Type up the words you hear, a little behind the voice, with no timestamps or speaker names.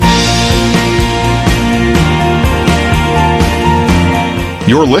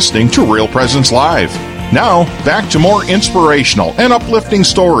You're listening to Real Presence Live. Now, back to more inspirational and uplifting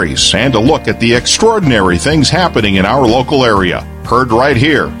stories and a look at the extraordinary things happening in our local area. Heard right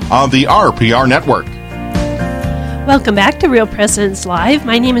here on the RPR Network. Welcome back to Real Presence Live.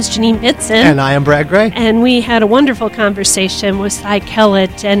 My name is Janine Bitson. And I am Brad Gray. And we had a wonderful conversation with Cy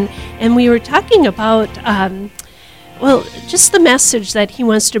Kellett, and we were talking about, just the message that he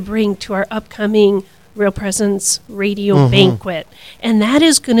wants to bring to our upcoming Real Presence Radio Banquet. And that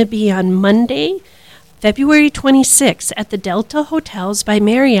is going to be on Monday, February 26th at the Delta Hotels by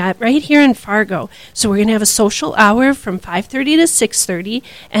Marriott right here in Fargo. So we're going to have a social hour from 5:30 to 6:30,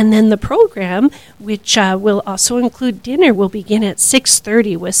 and then the program, which will also include dinner, will begin at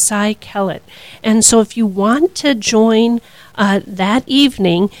 6:30 with Cy Kellett. And so if you want to join that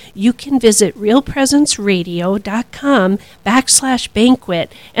evening, you can visit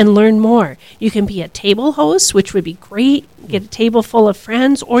realpresenceradio.com/banquet and learn more. You can be a table host, which would be great, get a table full of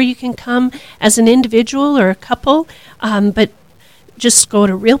friends, or you can come as an individual or a couple, but just go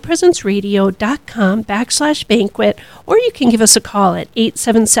to realpresenceradio.com/banquet, or you can give us a call at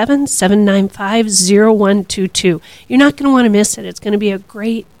 877-795-0122. You're not going to want to miss it. It's going to be a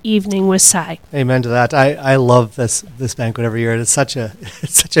great evening with Cy. Amen to that. I love this banquet every year. It's such a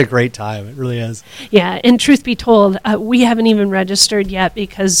great time. It really is. Yeah, and truth be told, we haven't even registered yet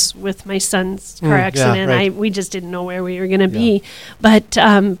because with my son's car accident, we just didn't know where we were going to be. But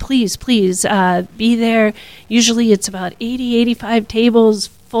please be there. Usually it's about 85 tables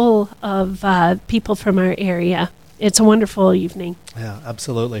full of people from our area. It's a wonderful evening. Yeah,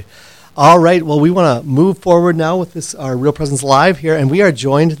 absolutely. All right, well, we want to move forward now with our Real Presence Live here, and we are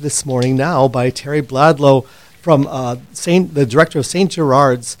joined this morning now by Terry Bladlow from the director of St.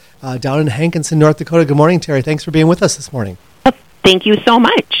 Gerard's down in Hankinson, North Dakota. Good morning, Terry. Thanks for being with us this morning. Thank you so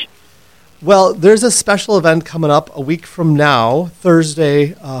much. Well, there's a special event coming up a week from now,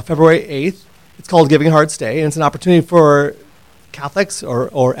 Thursday, February 8th. It's called Giving Hearts Day, and it's an opportunity for Catholics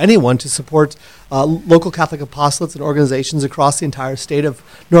or anyone to support local Catholic apostolates and organizations across the entire state of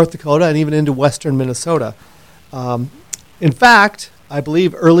North Dakota and even into western Minnesota. In fact, I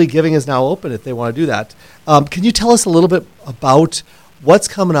believe early giving is now open if they want to do that. Can you tell us a little bit about what's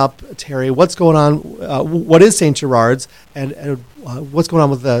coming up, Terry? What's going on? What is St. Gerard's, and what's going on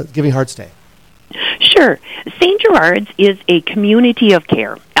with the Giving Hearts Day? Sure. St. Gerard's is a community of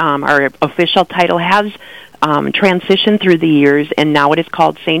care. Our official title has transitioned through the years, and now it is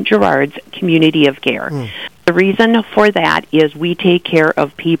called St. Gerard's Community of Care. The reason for that is we take care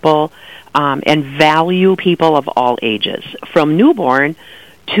of people and value people of all ages, from newborn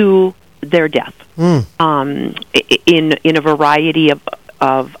to their death, in a variety of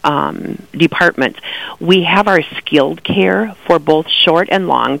departments. We have our skilled care for both short and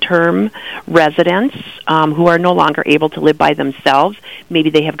long-term residents who are no longer able to live by themselves. Maybe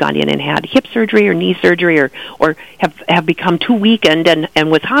they have gone in and had hip surgery or knee surgery or have become too weakened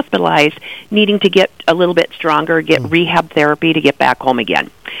and was hospitalized, needing to get a little bit stronger, get rehab therapy to get back home again.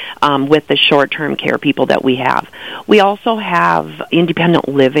 With the short-term care people that we have. We also have independent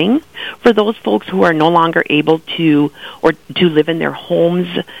living for those folks who are no longer able to live in their homes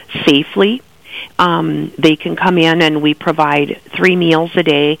safely. They can come in and we provide 3 meals a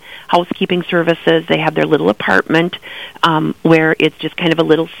day, housekeeping services. They have their little apartment where it's just kind of a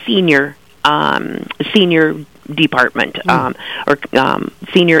little senior department or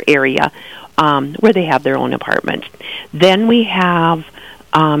senior area where they have their own apartment. then we have,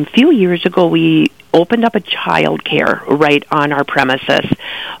 a few years ago, we opened up a child care right on our premises.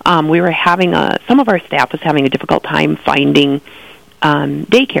 We were having some of our staff was having a difficult time finding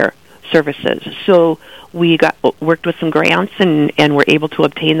daycare services. So we worked with some grants and were able to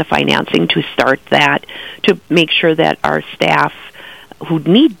obtain the financing to start that, to make sure that our staff who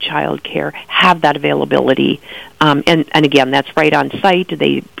need child care have that availability. And again, that's right on site.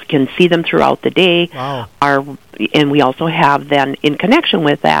 They can see them throughout the day. Wow. And we also have then, in connection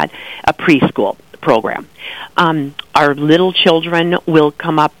with that, a preschool program. Our little children will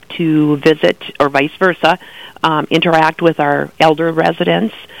come up to visit, or vice versa, interact with our elder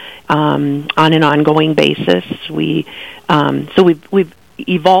residents on an ongoing basis. So we've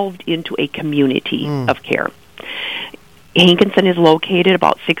evolved into a community of care. Hankinson is located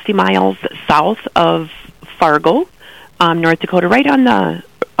about 60 miles south of Fargo, North Dakota, right on the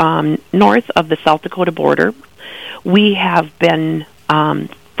north of the South Dakota border. We have been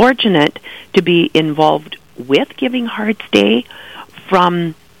fortunate to be involved with Giving Hearts Day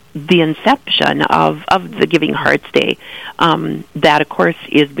from the inception of the Giving Hearts Day. That, of course,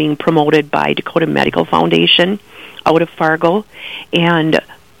 is being promoted by Dakota Medical Foundation out of Fargo. And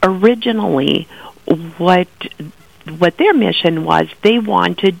originally, what what their mission was, they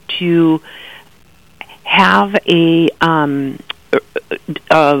wanted to have a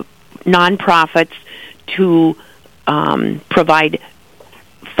nonprofits to provide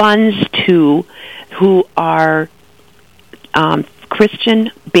funds to who are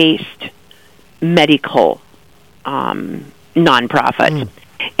Christian-based medical nonprofits.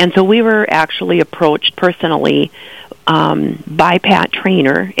 And so we were actually approached personally by Pat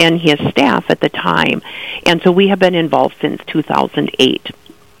Traynor and his staff at the time. And so we have been involved since 2008.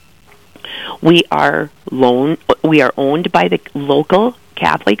 We are owned by the local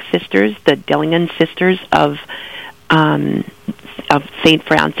Catholic sisters, the Dillingham Sisters of St.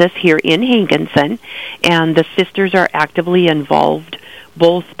 Francis here in Hankinson, and the sisters are actively involved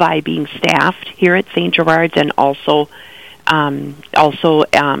both by being staffed here at St. Gerard's and also on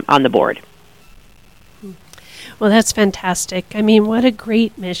the board. Well, that's fantastic. I mean, what a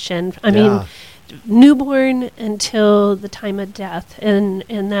great mission. I mean, newborn until the time of death, and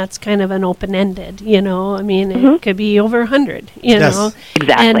that's kind of an open-ended, you know. I mean, it could be over 100, you know.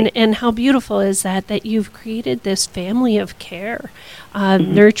 Exactly. And how beautiful is that you've created this family of care,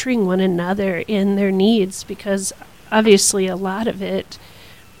 nurturing one another in their needs, because obviously a lot of it,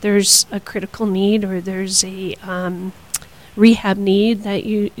 there's a critical need or there's a rehab need that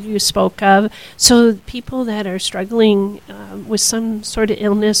you spoke of. So people that are struggling with some sort of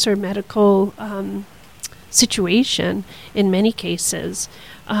illness or medical situation, in many cases,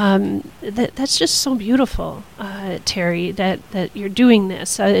 that's just so beautiful, Terry, that you're doing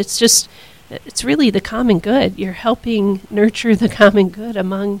this. It's really the common good. You're helping nurture the common good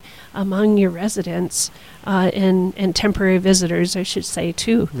among your residents and temporary visitors, I should say,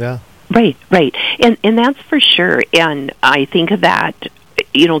 too. Yeah. Right. And that's for sure. And I think that,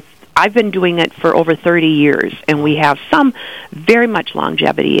 you know, I've been doing it for over 30 years, and we have some very much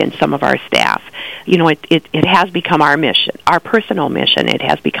longevity in some of our staff. You know, it has become our mission, our personal mission. It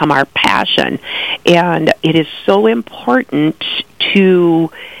has become our passion. And it is so important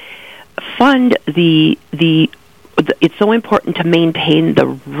to fund it's so important to maintain the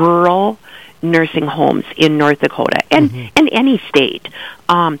rural nursing homes in North Dakota and any state.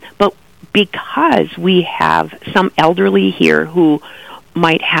 But because we have some elderly here who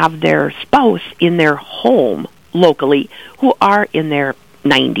might have their spouse in their home locally who are in their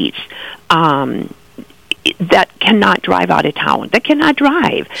 90s, that cannot drive out of town, that cannot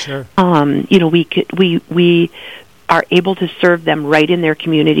drive. Sure. You know, we are able to serve them right in their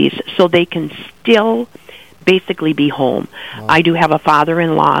communities so they can still basically be home. Wow. I do have a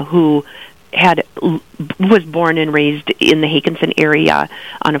father-in-law who was born and raised in the Hankinson area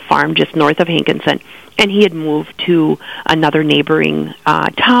on a farm just north of Hankinson, and he had moved to another neighboring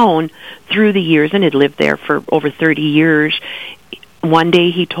town through the years and had lived there for over 30 years. One day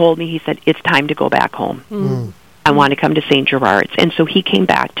he told me, he said, "It's time to go back home. I want to come to St. Gerard's." And so he came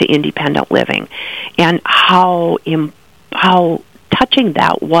back to independent living. And how touching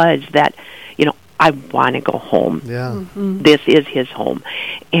that was, that, you know, I want to go home. Yeah. This is his home.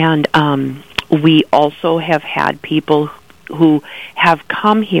 And we also have had people who have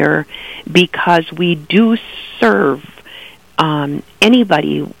come here because we do serve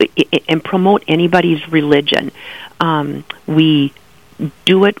anybody and promote anybody's religion. We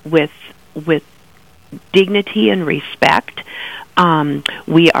do it with dignity and respect.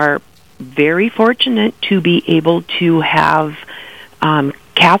 We are very fortunate to be able to have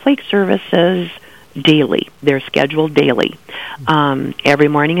Catholic services daily. They're scheduled daily, every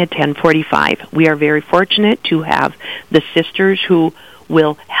morning at 10:45. We are very fortunate to have the sisters who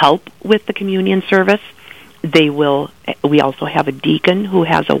will help with the communion service. We also have a deacon who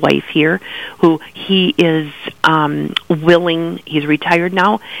has a wife here, who he is willing. He's retired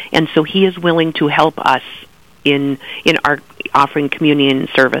now, and so he is willing to help us in our offering communion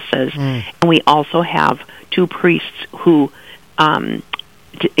services. And we also have two priests who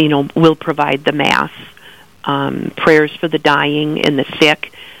will provide the Mass, prayers for the dying and the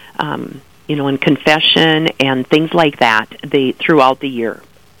sick, and confession and things like that throughout the year.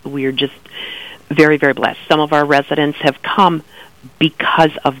 We are just very, very blessed. Some of our residents have come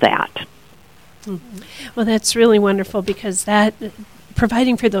because of that. Well, that's really wonderful, because that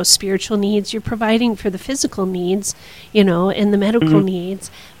providing for those spiritual needs, you're providing for the physical needs, and the medical needs,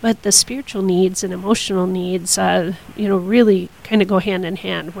 but the spiritual needs and emotional needs, really kind of go hand in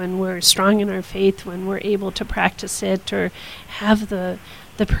hand. When we're strong in our faith, when we're able to practice it, or have the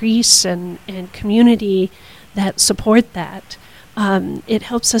priests and community that support that, it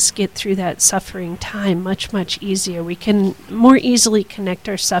helps us get through that suffering time much, much easier. We can more easily connect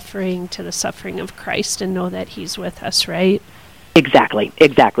our suffering to the suffering of Christ and know that He's with us, right? Exactly.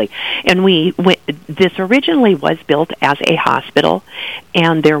 And this originally was built as a hospital,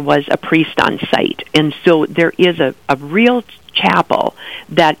 and there was a priest on site. And so there is a real chapel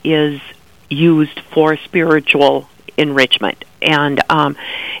that is used for spiritual enrichment, and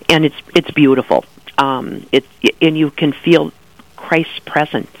it's beautiful. And you can feel Christ's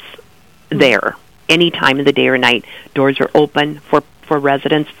presence there any time of the day or night. Doors are open for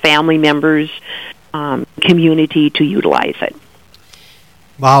residents, family members, community to utilize it.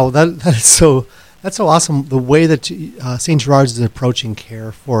 Wow, that's so awesome. The way that St. Gerard's is approaching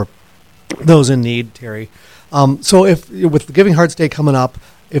care for those in need, Terry. So if with the Giving Hearts Day coming up,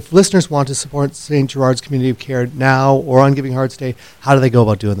 if listeners want to support St. Gerard's Community of Care now or on Giving Hearts Day, how do they go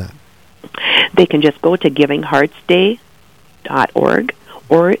about doing that? They can just go to givingheartsday.org,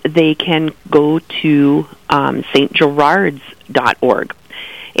 or they can go to stgerards.org,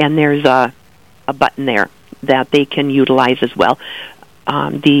 and there's a button there that they can utilize as well.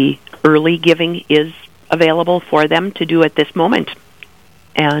 The early giving is available for them to do at this moment.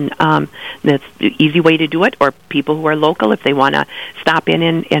 And that's the easy way to do it. Or people who are local, if they want to stop in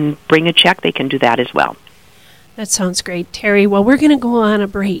and bring a check, they can do that as well. That sounds great, Terry. Well, we're going to go on a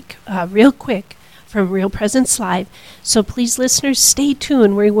break real quick from Real Presence Live. So please, listeners, stay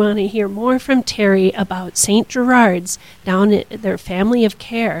tuned. We want to hear more from Terry about St. Gerard's down at their family of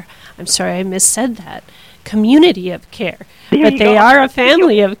care. I'm sorry, I missaid that. Community of care. But they are a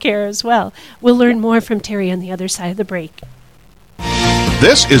family of care as well. We'll learn more from Terry on the other side of the break.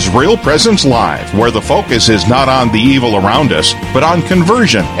 This is Real Presence Live, where the focus is not on the evil around us, but on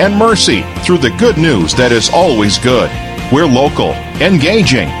conversion and mercy through the good news that is always good. We're local,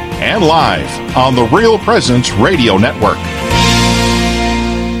 engaging, and live on the Real Presence Radio Network.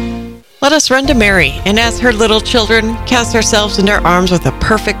 Let us run to Mary, and as her little children, cast ourselves into her arms with a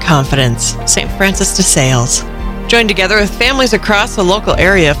perfect confidence. St. Francis de Sales. Join together with families across the local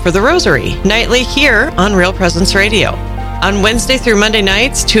area for the Rosary, nightly here on Real Presence Radio. On Wednesday through Monday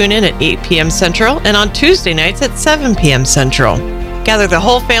nights, tune in at 8 p.m. Central, and on Tuesday nights at 7 p.m. Central. Gather the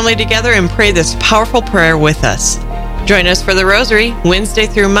whole family together and pray this powerful prayer with us. Join us for the Rosary Wednesday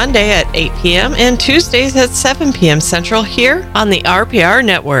through Monday at 8 p.m. and Tuesdays at 7 p.m. Central here on the RPR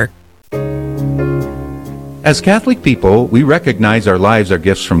Network. As Catholic people, we recognize our lives are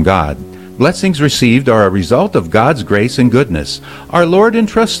gifts from God. Blessings received are a result of God's grace and goodness. Our Lord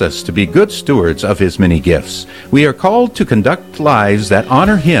entrusts us to be good stewards of His many gifts. We are called to conduct lives that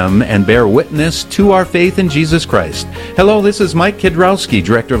honor Him and bear witness to our faith in Jesus Christ. Hello, this is Mike Kidrowski,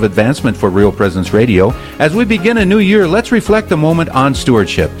 Director of Advancement for Real Presence Radio. As we begin a new year, let's reflect a moment on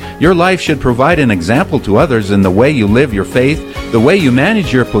stewardship. Your life should provide an example to others in the way you live your faith, the way you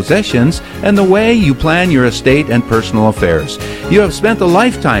manage your possessions, and the way you plan your estate and personal affairs. You have spent a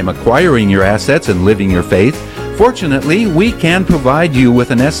lifetime acquiring your assets and living your faith. Fortunately, we can provide you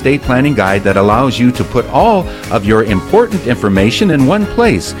with an estate planning guide that allows you to put all of your important information in one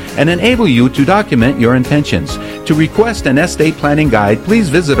place and enable you to document your intentions. To request an estate planning guide, please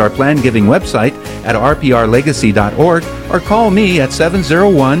visit our plan giving website at rprlegacy.org or call me at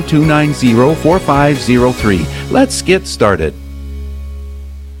 701-290-4503. Let's get started.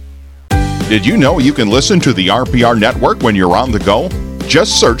 Did you know you can listen to the RPR Network when you're on the go?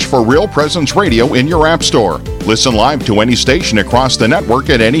 Just search for Real Presence Radio in your app store. Listen live to any station across the network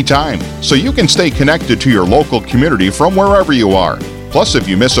at any time, so you can stay connected to your local community from wherever you are. Plus, if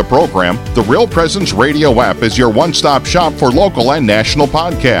you miss a program, the Real Presence Radio app is your one-stop shop for local and national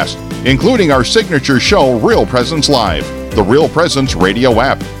podcasts, including our signature show, Real Presence Live. The Real Presence Radio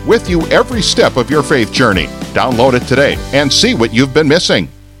app, with you every step of your faith journey. Download it today and see what you've been missing.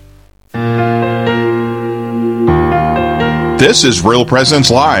 This is Real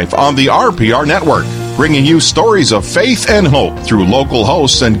Presence Live on the RPR Network, bringing you stories of faith and hope through local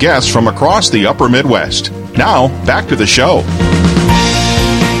hosts and guests from across the upper Midwest. Now, back to the show.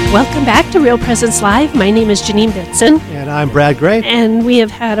 Welcome back to Real Presence Live. My name is Janine Bitson. And I'm Brad Gray. And we have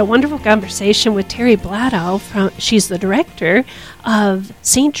had a wonderful conversation with Terry Bladlow. She's the director of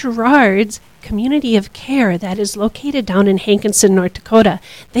St. Gerard's Community of Care that is located down in Hankinson, North Dakota.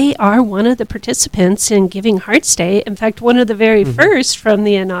 They are one of the participants in Giving Hearts Day. In fact, one of the very first from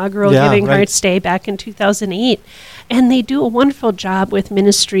the inaugural Giving Hearts Day back in 2008. And they do a wonderful job with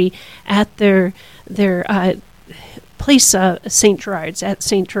ministry at their place, St. Gerard's, at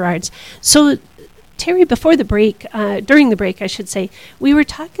St. Gerard's. So, Terry, before the break, during the break, I should say, we were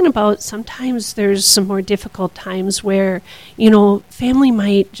talking about sometimes there's some more difficult times where, family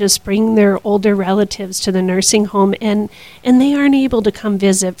might just bring their older relatives to the nursing home and they aren't able to come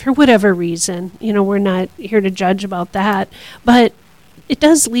visit for whatever reason. We're not here to judge about that. But it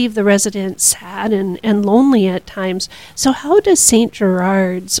does leave the residents sad and lonely at times. So how does St.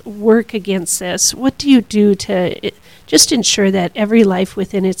 Gerard's work against this? What do you do to just ensure that every life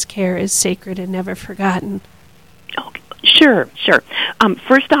within its care is sacred and never forgotten? Okay. Sure.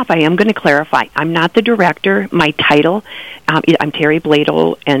 First off, I am going to clarify. I'm not the director. My title, I'm Terry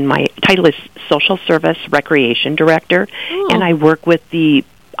Bladlow, and my title is Social Service Recreation Director, and I work with the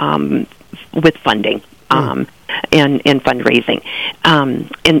with funding and fundraising.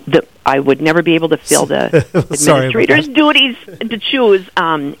 I would never be able to fill the administrator's duties to choose,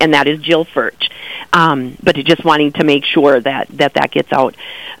 and that is Jill Furch. But just wanting to make sure that gets out.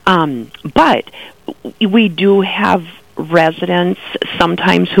 But we do have residents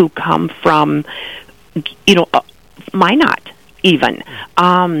sometimes who come from, Minot even,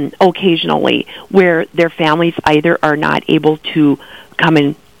 occasionally, where their families either are not able to come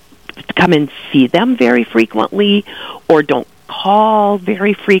and see them very frequently, or don't call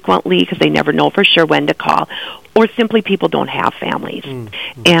very frequently because they never know for sure when to call, or simply people don't have families.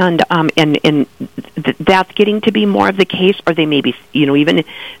 And that's getting to be more of the case, or they may be, even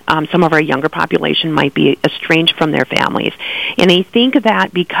some of our younger population might be estranged from their families. And I think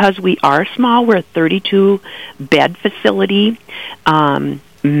that because we are small, we're a 32-bed facility,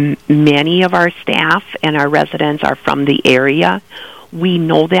 many of our staff and our residents are from the area. We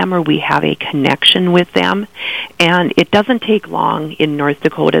know them, or we have a connection with them. And it doesn't take long in North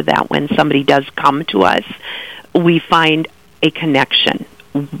Dakota that when somebody does come to us, we find a connection,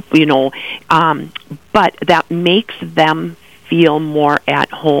 but that makes them feel more at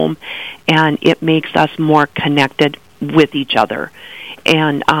home, and it makes us more connected with each other.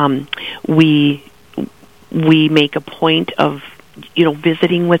 And we make a point of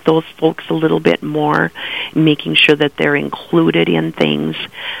visiting with those folks a little bit more, making sure that they're included in things.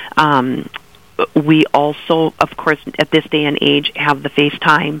 We also, of course, at this day and age, have the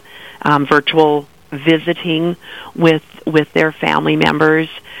FaceTime virtual visiting with their family members.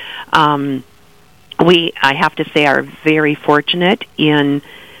 We, I have to say, are very fortunate in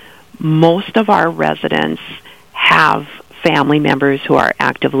most of our residents have family members who are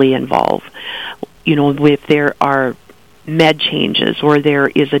actively involved. If there are med changes or there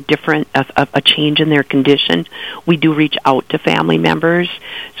is a change in their condition, we do reach out to family members.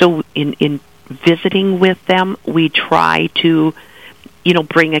 So in visiting with them, we try to,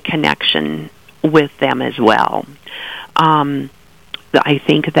 bring a connection with them as well. I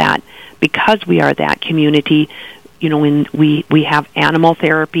think that because we are that community, when we have animal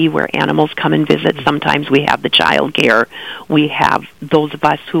therapy where animals come and visit, sometimes we have the child care. We have those of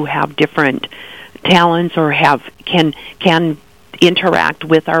us who have different talents or can interact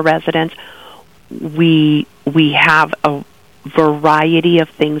with our residents. We have a variety of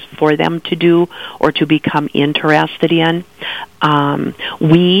things for them to do or to become interested in.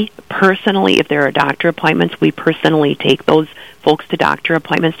 We personally, if there are doctor appointments, we personally take those folks to doctor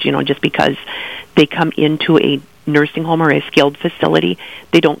appointments, just because they come into a nursing home or a skilled facility.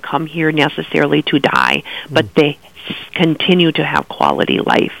 They don't come here necessarily to die, but they continue to have quality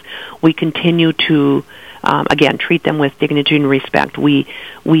life. We continue to, again, treat them with dignity and respect. We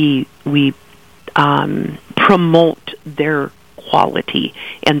promote their quality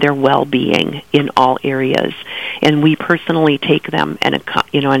and their well-being in all areas, and we personally take them and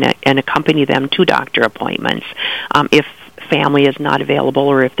accompany them to doctor appointments if family is not available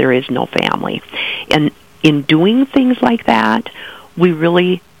or if there is no family. And in doing things like that, we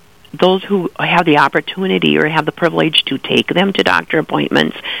really, those who have the opportunity or have the privilege to take them to doctor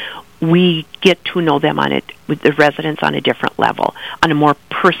appointments, we get to know them with the residents on a different level, on a more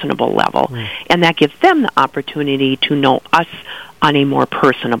personable level. And that gives them the opportunity to know us on a more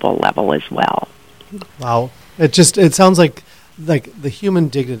personable level as well. Wow. It sounds like the human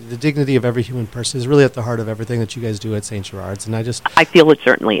dignity, the dignity of every human person is really at the heart of everything that you guys do at St. Gerard's. And I feel it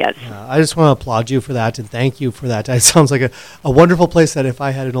certainly is. I just want to applaud you for that and thank you for that. It sounds like a wonderful place that if I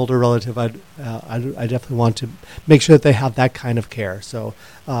had an older relative, I definitely want to make sure that they have that kind of care. So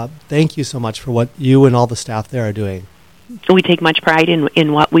thank you so much for what you and all the staff there are doing. We take much pride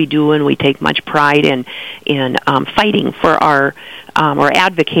in what we do, and we take much pride in fighting for our or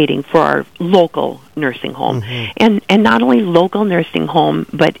advocating for our local nursing home, and not only local nursing home,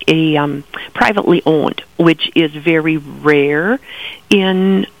 but a privately owned, which is very rare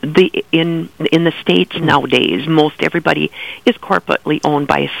in the States nowadays. Most everybody is corporately owned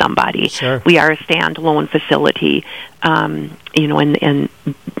by somebody. Sure. We are a standalone facility, and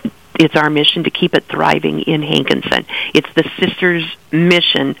it's our mission to keep it thriving in Hankinson. It's the sisters'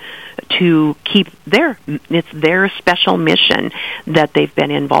 mission to keep it's their special mission that they've been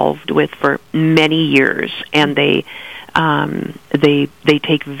involved with for many years, and they they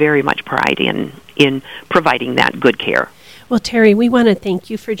take very much pride in providing that good care. Well, Terry, we want to thank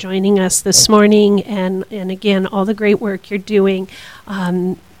you for joining us this morning, and again, all the great work you're doing.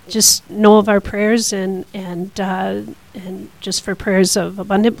 Just know of our prayers and just for prayers of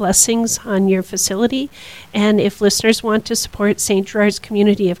abundant blessings on your facility. And if listeners want to support St. Gerard's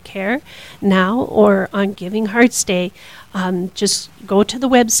Community of Care now or on Giving Hearts Day, just go to the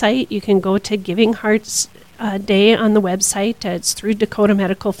website. You can go to Giving Hearts Day on the website. It's through Dakota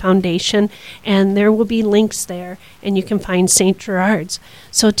Medical Foundation, and there will be links there, and you can find St. Gerard's.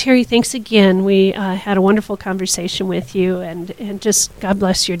 So, Terry, thanks again. We had a wonderful conversation with you, and just God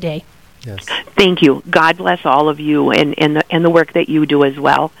bless your day. Yes. Thank you. God bless all of you and the work that you do as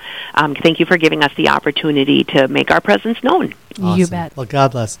well. Thank you for giving us the opportunity to make our presence known. Awesome. You bet. Well,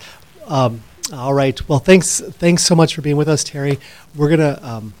 God bless. All right. Well, thanks so much for being with us, Terry. We're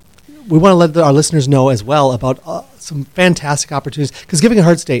gonna. We want to let our listeners know as well about some fantastic opportunities, because Giving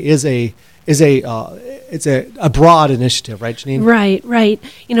Hearts Day is a broad initiative, right, Janine? Right.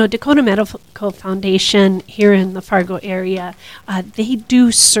 You know, Dakota Medical Foundation here in the Fargo area, they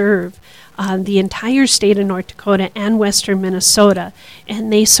do serve the entire state of North Dakota and western Minnesota,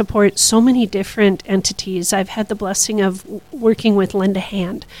 and they support so many different entities. I've had the blessing of working with Lend a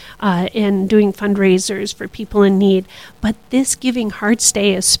Hand and doing fundraisers for people in need, but this Giving Hearts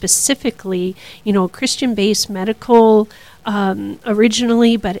Day is specifically, Christian-based medical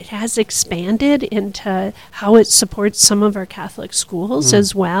originally, but it has expanded into how it supports some of our Catholic schools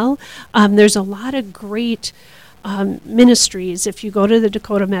as well. There's a lot of great ministries. If you go to the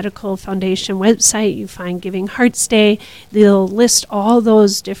Dakota Medical Foundation website, you find Giving Hearts Day. They'll list all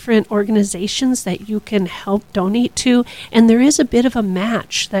those different organizations that you can help donate to, and there is a bit of a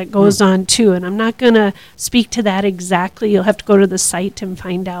match that goes on too, and I'm not going to speak to that exactly. You'll have to go to the site and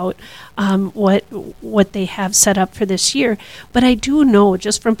find out what they have set up for this year. But I do know,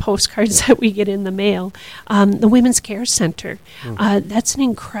 just from postcards that we get in the mail, the Women's Care Center, that's an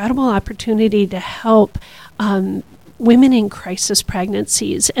incredible opportunity to help women in crisis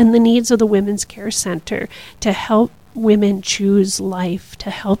pregnancies and the needs of the Women's Care Center to help women choose life, to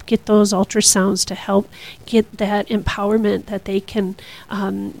help get those ultrasounds, to help get that empowerment that they can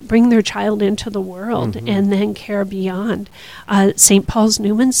bring their child into the world and then care beyond. St. Paul's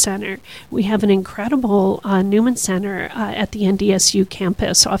Newman Center, we have an incredible Newman Center at the NDSU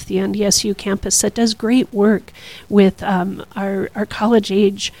campus, off the NDSU campus, that does great work with our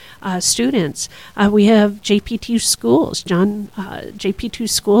college-age students. We have JP2 schools, JP2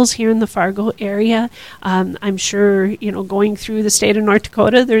 schools here in the Fargo area. I'm sure, going through the state of North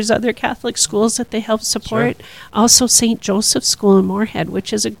Dakota, there's other Catholic schools that they help support. Sure. Also, St. Joseph's School in Moorhead,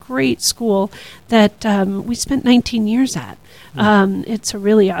 which is a great school that we spent 19 years at. It's a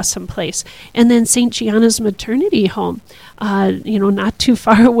really awesome place. And then St. Gianna's Maternity Home, not too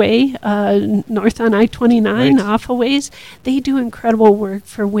far away, north on I-29, off a ways. They do incredible work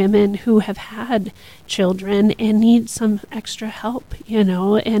for women who have had children and need some extra help,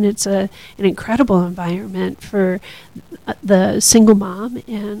 and it's an incredible environment for the single mom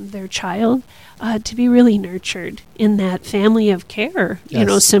and their child to be really nurtured in that family of care,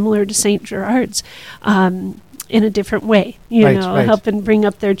 similar to St. Gerard's. In a different way, helping bring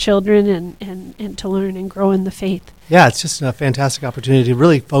up their children and to learn and grow in the faith. Yeah, it's just a fantastic opportunity to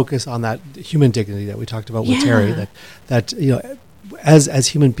really focus on that human dignity that we talked about with Terry. That as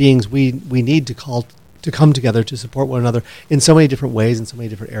human beings, we need to come together to support one another in so many different ways in so many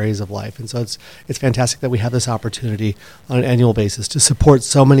different areas of life. And so it's fantastic that we have this opportunity on an annual basis to support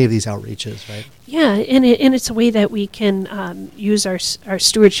so many of these outreaches, right? Yeah, and it's a way that we can use our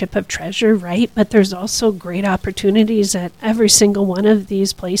stewardship of treasure, right? But there's also great opportunities at every single one of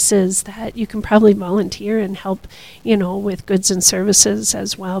these places that you can probably volunteer and help, with goods and services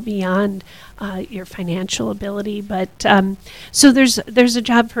as well beyond your financial ability. But so there's a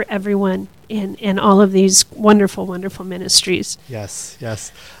job for everyone in all of these wonderful, wonderful ministries. Yes.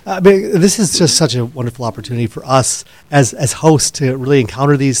 This is just such a wonderful opportunity for us as hosts to really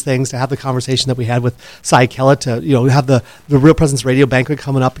encounter these things, to have the conversation that we had with Cy Kellett, to have the Real Presence Radio Banquet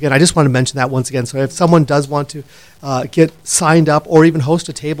coming up again. I just want to mention that once again. So if someone does want to get signed up or even host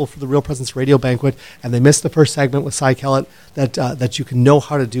a table for the Real Presence Radio Banquet and they missed the first segment with Cy Kellett, that you can know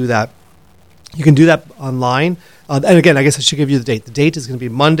how to do that. You can do that online. And again, I guess I should give you the date. The date is going to be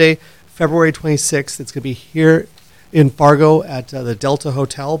Monday, February 26th. It's going to be here in Fargo at the Delta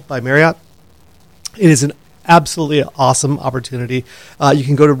Hotel by Marriott. It is an absolutely awesome opportunity. You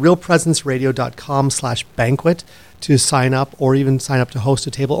can go to realpresenceradio.com/banquet to sign up, or even sign up to host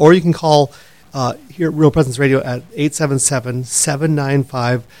a table, or you can call here at Real Presence Radio at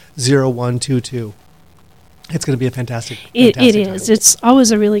 877-795-0122. It's going to be a fantastic It time. is. It's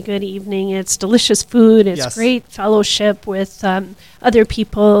always a really good evening. It's delicious food. It's great fellowship with other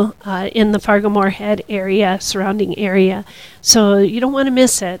people in the Fargo-Moorhead area, surrounding area. So you don't want to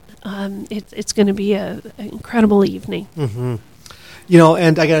miss it. It's going to be an incredible evening. Mm-hmm. You know,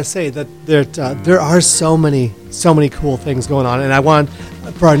 and I got to say that there are so many cool things going on. And I want,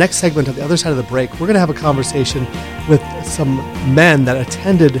 for our next segment on the other side of the break, we're going to have a conversation with some men that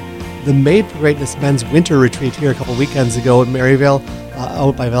attended the Made for Greatness Men's Winter Retreat here a couple weekends ago in Maryville,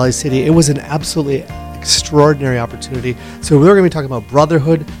 out by Valley City. It was an absolutely extraordinary opportunity. So we're going to be talking about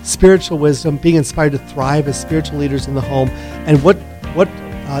brotherhood, spiritual wisdom, being inspired to thrive as spiritual leaders in the home, and what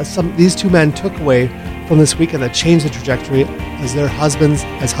these two men took away from this weekend that changed the trajectory as husbands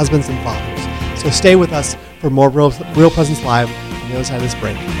and fathers. So stay with us for more Real Presence Live on the other side of this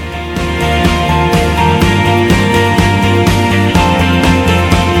break.